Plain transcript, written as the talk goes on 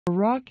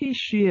Iraqi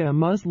Shia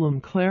Muslim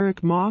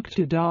cleric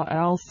Muqtada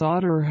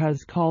al-Sadr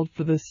has called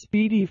for the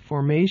speedy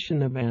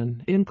formation of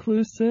an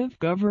inclusive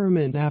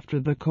government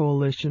after the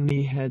coalition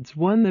he heads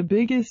won the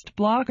biggest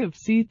block of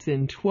seats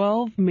in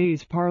 12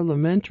 May's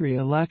parliamentary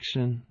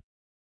election.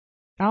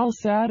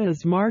 Al-Sadr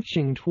is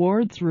marching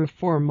towards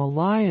Reform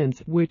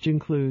Alliance, which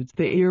includes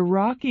the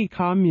Iraqi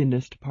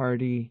Communist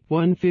Party,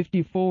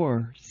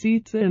 154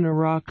 seats in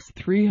Iraq's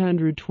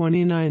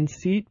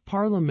 329-seat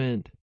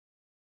parliament.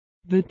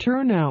 The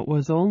turnout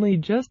was only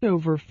just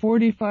over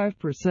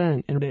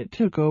 45%, and it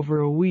took over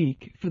a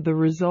week for the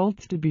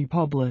results to be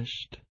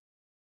published.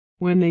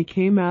 When they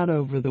came out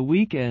over the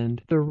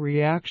weekend, the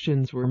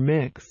reactions were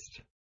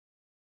mixed.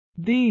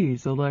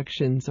 "These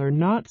elections are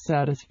not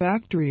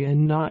satisfactory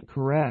and not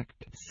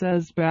correct,"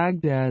 says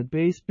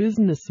Baghdad-based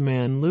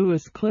businessman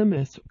Louis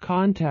Klimas,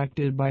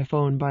 contacted by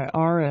phone by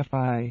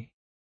RFI.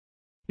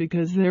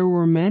 "Because there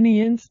were many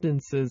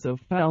instances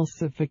of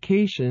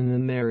falsification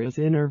and there is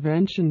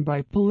intervention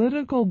by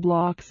political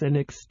blocs and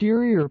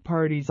exterior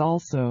parties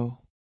also.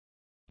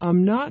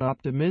 I'm not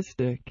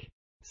optimistic.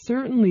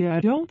 Certainly I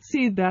don't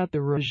see that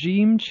the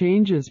regime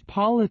changes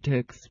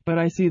politics, but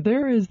I see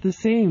there is the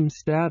same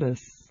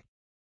status.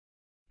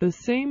 The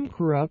same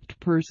corrupt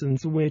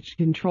persons which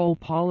control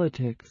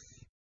politics.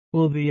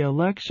 Will the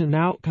election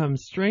outcome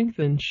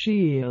strengthen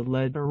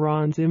Shia-led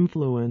Iran's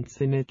influence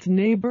in its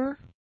neighbor?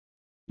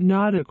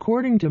 Not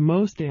according to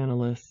most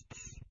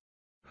analysts,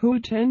 who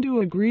tend to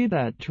agree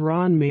that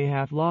Tehran may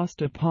have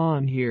lost a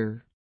pawn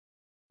here."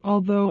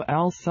 Although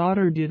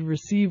al-Sadr did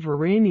receive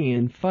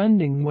Iranian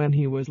funding when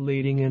he was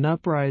leading an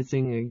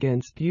uprising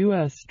against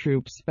U.S.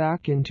 troops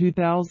back in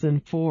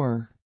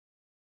 2004,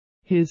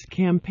 his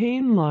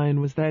campaign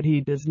line was that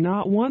he does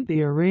not want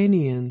the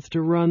Iranians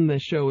to run the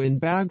show in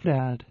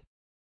Baghdad.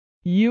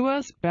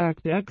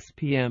 U.S.-backed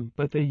XPM,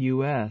 but the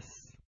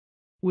U.S.,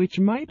 which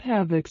might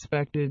have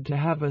expected to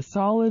have a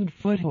solid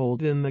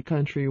foothold in the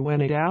country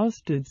when it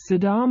ousted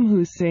Saddam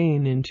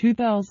Hussein in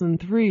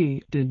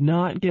 2003, did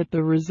not get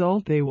the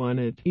result they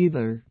wanted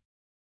either.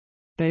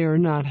 "They are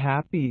not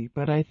happy,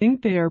 but I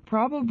think they are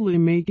probably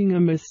making a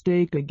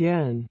mistake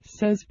again,"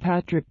 says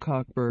Patrick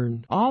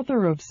Cockburn,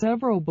 author of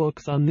several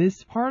books on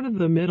this part of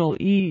the Middle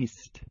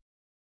East,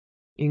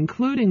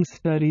 including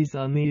studies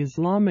on the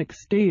Islamic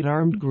State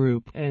armed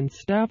group, and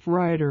staff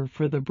writer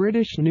for the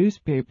British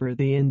newspaper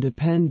The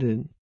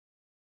Independent.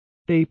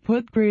 "They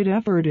put great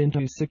effort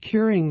into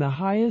securing the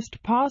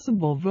highest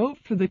possible vote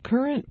for the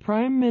current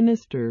Prime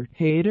Minister,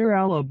 Haider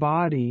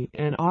al-Abadi,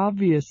 and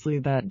obviously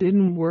that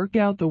didn't work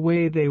out the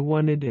way they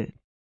wanted it."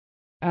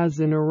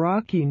 As an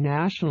Iraqi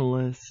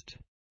nationalist,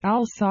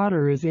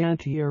 al-Sadr is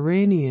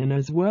anti-Iranian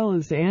as well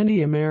as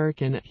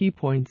anti-American, he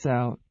points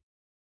out.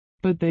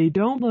 But they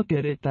don't look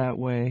at it that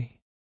way.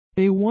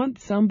 They want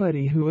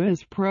somebody who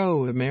is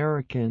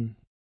pro-American.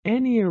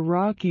 Any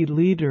Iraqi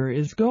leader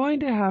is going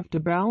to have to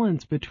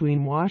balance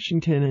between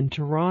Washington and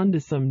Tehran to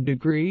some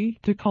degree,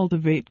 to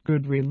cultivate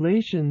good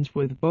relations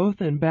with both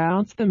and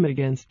bounce them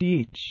against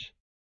each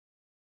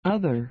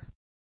other.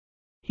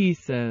 He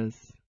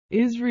says,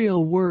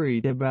 Israel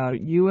worried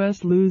about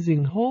U.S.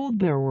 losing hold.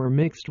 There were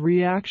mixed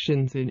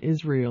reactions in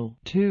Israel,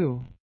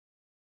 too.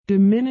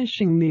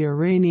 Diminishing the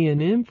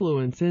Iranian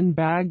influence in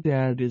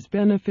Baghdad is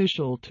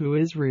beneficial to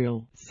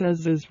Israel,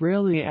 says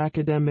Israeli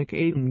academic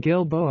Eitan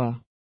Gilboa,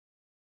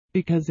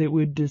 because it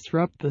would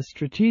disrupt the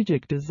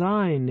strategic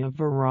design of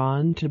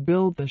Iran to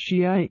build the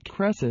Shiite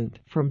crescent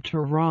from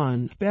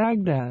Tehran,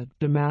 Baghdad,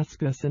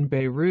 Damascus and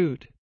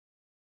Beirut.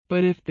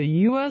 But if the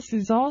U.S.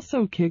 is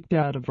also kicked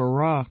out of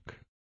Iraq,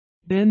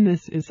 then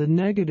this is a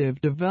negative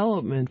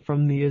development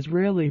from the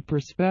Israeli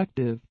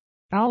perspective.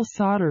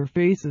 Al-Sadr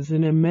faces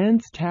an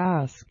immense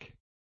task.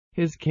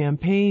 His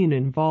campaign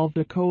involved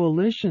a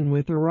coalition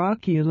with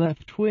Iraqi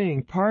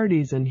left-wing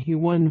parties and he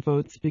won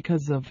votes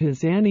because of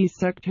his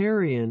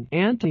anti-sectarian,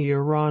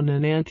 anti-Iran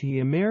and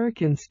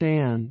anti-American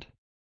stand.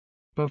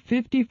 But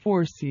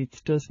 54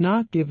 seats does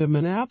not give him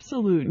an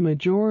absolute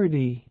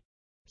majority.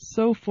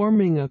 So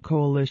forming a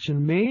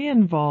coalition may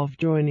involve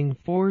joining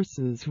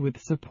forces with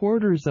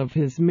supporters of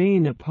his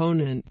main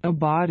opponent,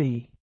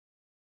 Abadi.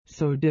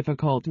 So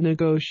difficult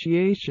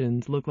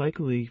negotiations look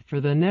likely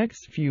for the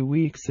next few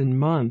weeks and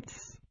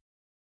months.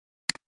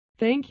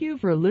 Thank you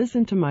for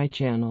listening to my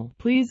channel.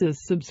 Please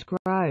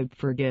subscribe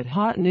for get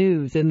hot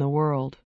news in the world.